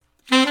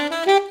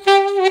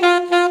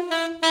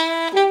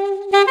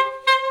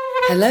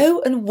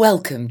Hello and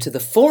welcome to the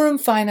Forum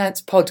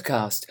Finance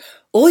podcast.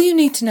 All you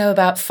need to know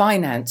about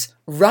finance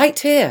right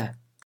here.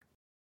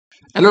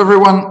 Hello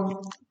everyone.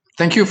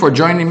 Thank you for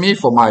joining me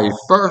for my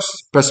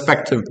first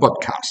Perspective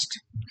podcast.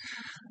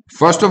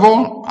 First of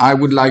all, I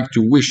would like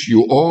to wish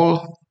you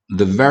all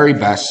the very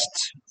best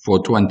for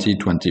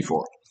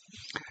 2024.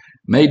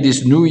 May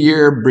this new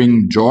year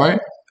bring joy,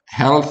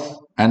 health,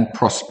 and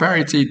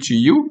prosperity to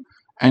you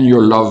and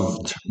your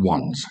loved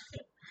ones.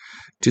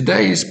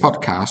 Today's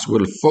podcast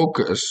will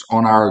focus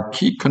on our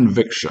key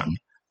conviction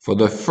for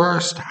the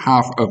first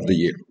half of the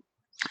year.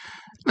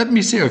 Let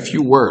me say a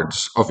few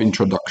words of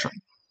introduction.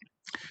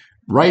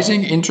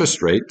 Rising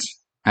interest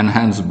rates and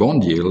hence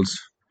bond yields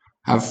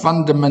have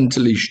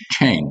fundamentally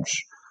changed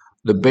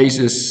the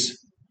basis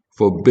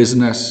for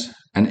business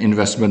and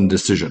investment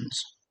decisions.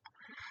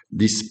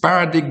 This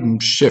paradigm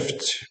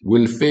shift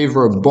will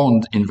favor a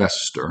bond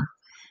investor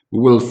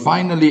who will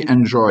finally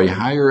enjoy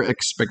higher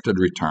expected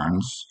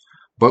returns,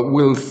 but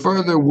will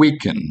further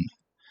weaken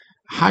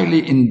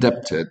highly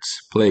indebted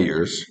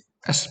players,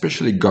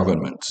 especially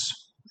governments.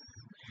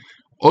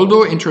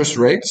 Although interest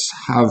rates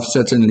have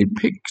certainly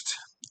peaked,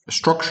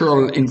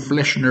 structural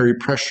inflationary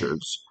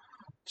pressures,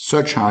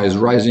 such as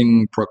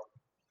rising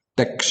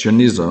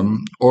protectionism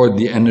or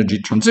the energy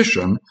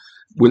transition,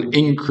 will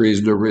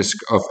increase the risk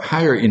of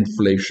higher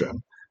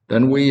inflation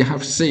than we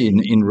have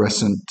seen in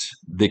recent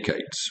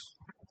decades.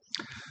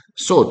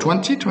 So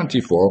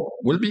 2024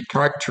 will be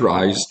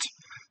characterized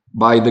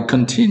by the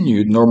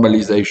continued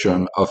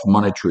normalization of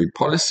monetary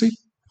policy,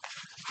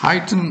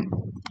 heightened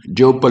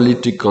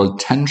geopolitical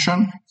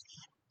tension,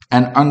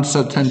 and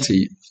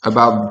uncertainty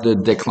about the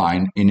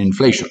decline in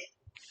inflation.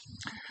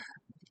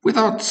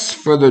 Without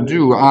further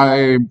ado,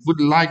 I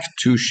would like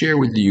to share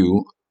with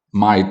you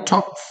my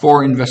top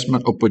 4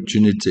 investment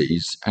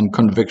opportunities and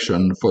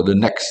conviction for the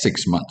next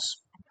 6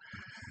 months.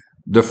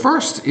 The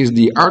first is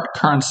the hard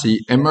currency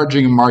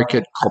emerging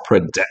market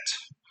corporate debt,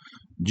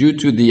 due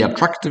to the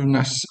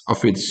attractiveness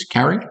of its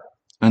carry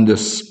and the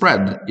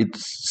spread it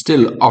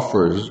still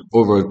offers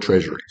over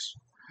treasuries.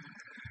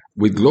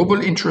 With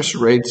global interest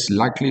rates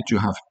likely to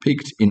have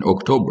peaked in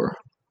October,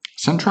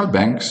 central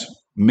banks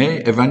may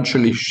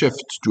eventually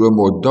shift to a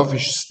more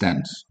dovish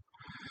stance,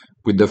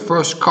 with the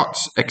first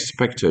cuts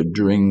expected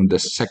during the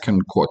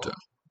second quarter.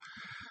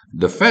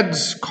 The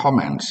Fed's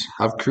comments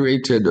have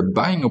created a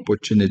buying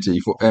opportunity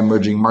for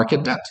emerging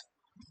market debt,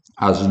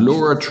 as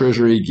lower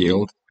treasury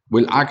yield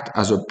will act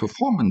as a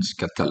performance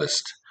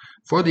catalyst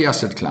for the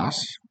asset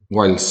class,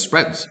 while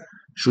spreads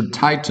should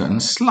tighten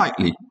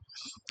slightly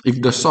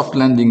if the soft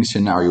landing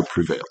scenario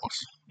prevails.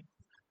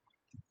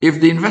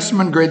 If the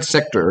investment grade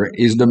sector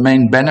is the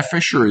main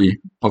beneficiary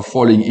of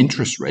falling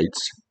interest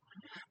rates,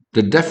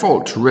 the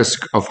default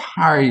risk of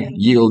high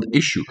yield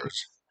issuers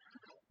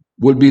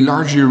will be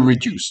largely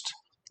reduced.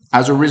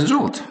 As a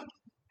result,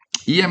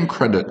 EM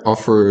credit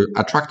offers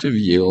attractive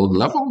yield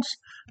levels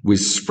with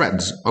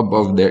spreads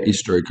above their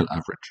historical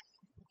average.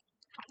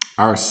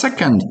 Our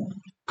second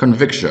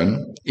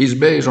conviction is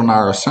based on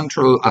our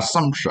central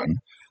assumption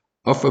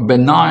of a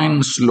benign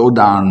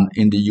slowdown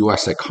in the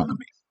US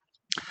economy.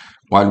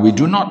 While we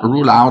do not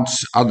rule out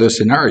other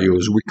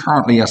scenarios, we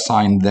currently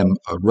assign them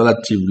a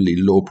relatively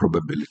low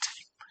probability.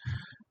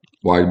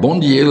 While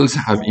bond yields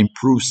have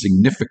improved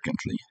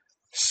significantly,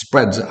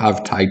 spreads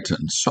have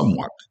tightened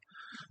somewhat,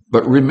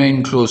 but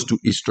remain close to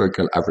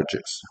historical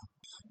averages.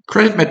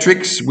 Credit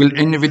metrics will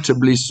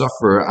inevitably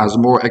suffer as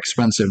more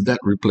expensive debt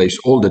replaces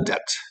older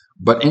debt,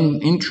 but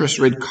interest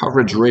rate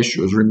coverage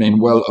ratios remain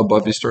well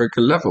above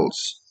historical levels.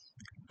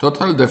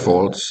 Total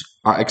defaults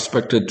are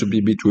expected to be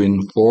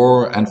between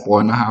 4 and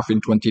 4.5 in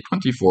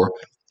 2024,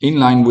 in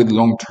line with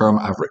long-term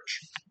average.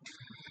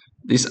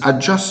 This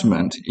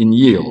adjustment in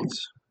yields,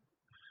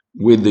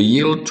 with the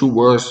yield to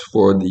worst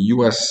for the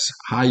US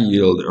high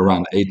yield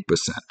around 8%,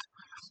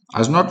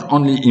 has not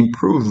only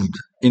improved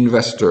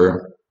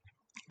investor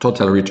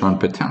total return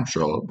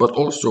potential, but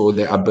also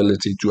their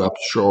ability to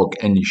absorb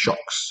any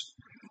shocks.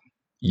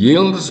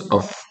 Yields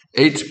of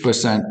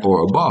 8%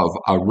 or above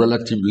are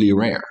relatively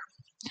rare.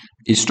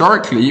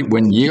 Historically,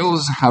 when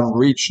yields have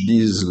reached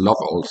these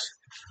levels,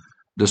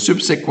 the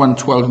subsequent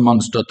 12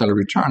 months total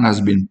return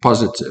has been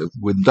positive,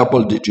 with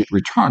double-digit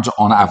returns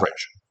on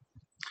average.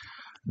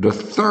 The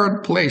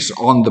third place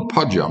on the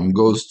podium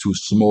goes to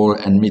small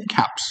and mid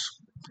caps.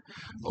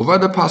 Over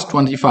the past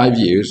 25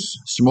 years,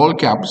 small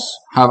caps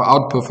have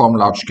outperformed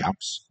large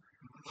caps,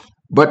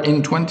 but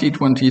in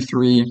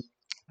 2023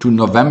 to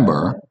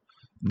November,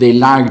 they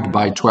lagged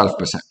by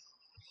 12%.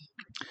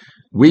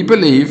 We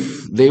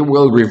believe they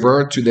will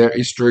revert to their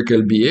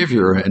historical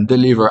behavior and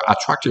deliver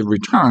attractive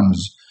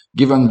returns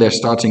given their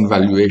starting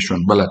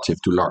valuation relative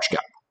to large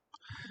cap.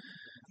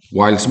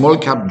 While small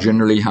cap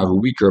generally have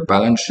weaker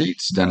balance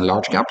sheets than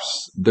large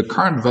caps, the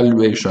current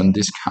valuation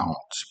discount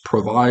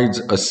provides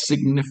a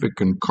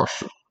significant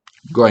cushion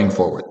going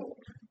forward.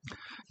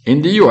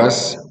 In the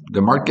US,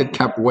 the market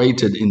cap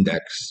weighted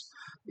index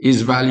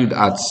is valued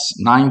at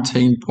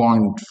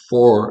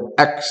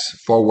 19.4x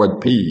forward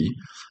PE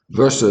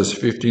versus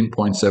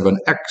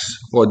 15.7x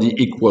for the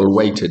equal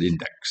weighted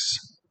index.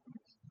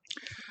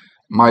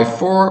 My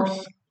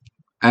fourth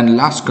and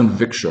last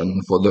conviction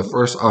for the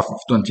first half of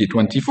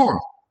 2024,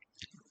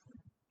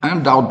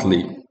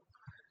 undoubtedly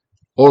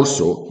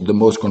also the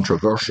most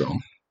controversial,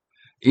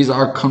 is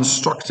our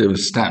constructive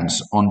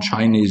stance on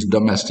Chinese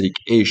domestic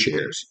A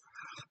shares,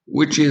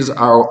 which is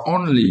our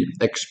only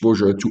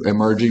exposure to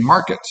emerging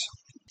markets.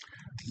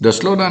 The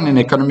slowdown in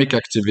economic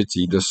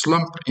activity, the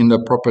slump in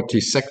the property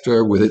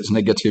sector with its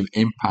negative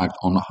impact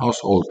on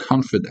household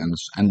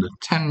confidence, and the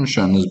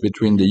tensions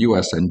between the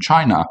US and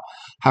China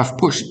have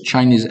pushed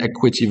Chinese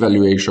equity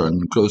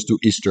valuation close to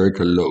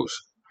historical lows.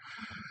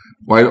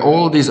 While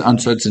all these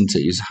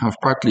uncertainties have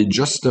partly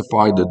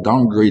justified the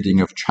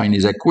downgrading of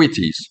Chinese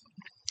equities,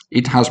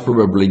 it has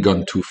probably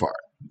gone too far.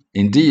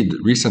 Indeed,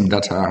 recent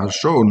data has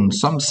shown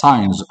some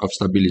signs of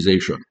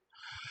stabilization.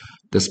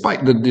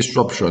 Despite the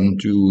disruption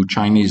to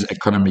Chinese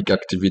economic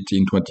activity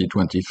in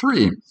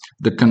 2023,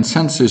 the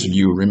consensus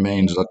view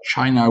remains that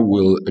China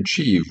will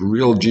achieve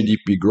real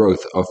GDP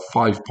growth of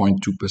 5.2%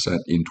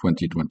 in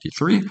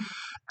 2023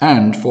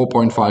 and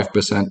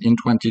 4.5% in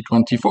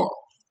 2024.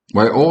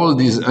 While all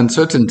these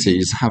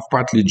uncertainties have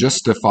partly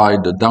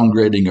justified the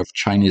downgrading of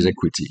Chinese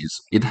equities,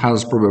 it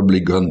has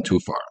probably gone too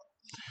far.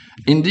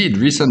 Indeed,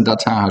 recent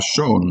data has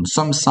shown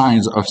some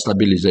signs of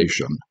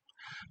stabilization.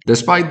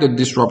 Despite the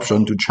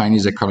disruption to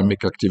Chinese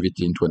economic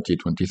activity in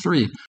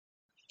 2023,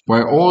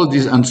 while all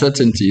these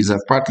uncertainties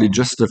have partly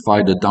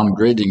justified the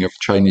downgrading of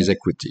Chinese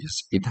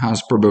equities, it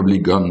has probably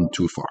gone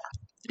too far.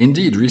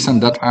 Indeed,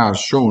 recent data has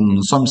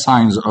shown some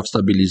signs of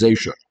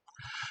stabilization.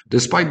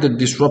 Despite the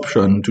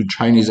disruption to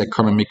Chinese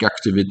economic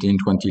activity in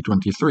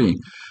 2023,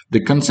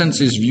 the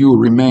consensus view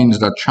remains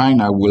that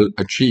China will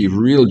achieve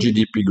real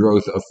GDP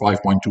growth of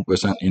 5.2%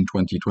 in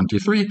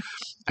 2023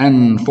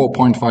 and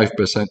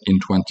 4.5% in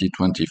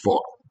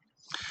 2024.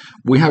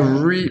 We have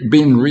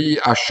been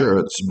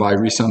reassured by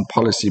recent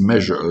policy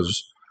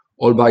measures,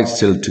 albeit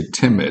still too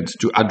timid,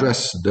 to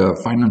address the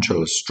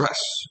financial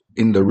stress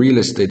in the real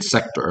estate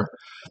sector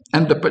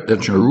and the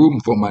potential room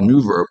for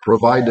maneuver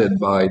provided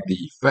by the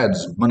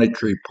Fed's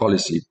monetary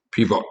policy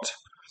pivot,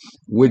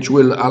 which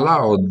will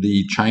allow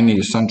the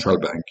Chinese central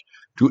bank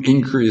to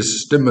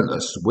increase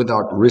stimulus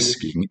without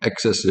risking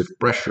excessive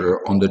pressure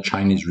on the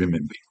Chinese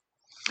renminbi.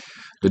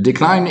 The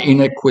decline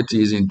in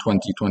equities in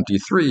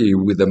 2023,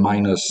 with a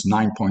minus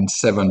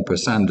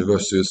 9.7%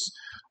 versus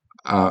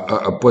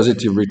a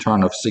positive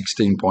return of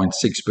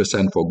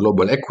 16.6% for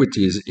global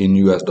equities in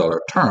US dollar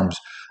terms,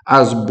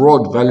 has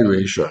brought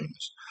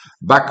valuations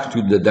back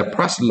to the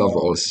depressed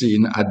level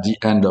seen at the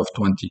end of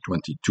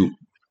 2022.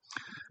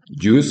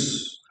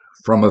 Thus,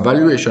 from a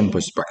valuation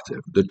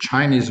perspective, the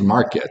Chinese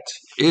market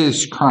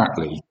is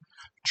currently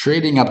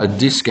trading at a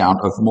discount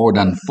of more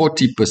than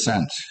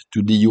 40%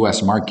 to the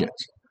US market.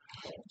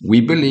 We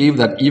believe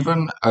that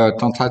even a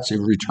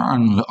tentative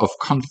return of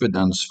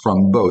confidence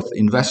from both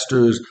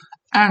investors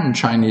and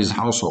Chinese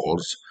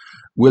households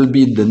will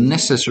be the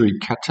necessary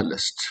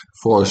catalyst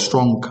for a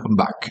strong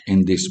comeback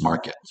in this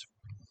market.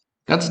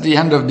 That's the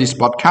end of this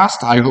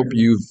podcast. I hope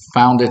you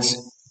found it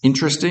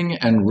interesting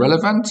and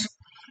relevant.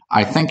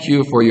 I thank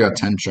you for your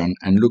attention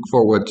and look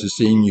forward to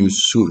seeing you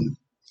soon.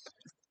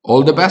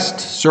 All the best,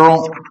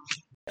 Cyril.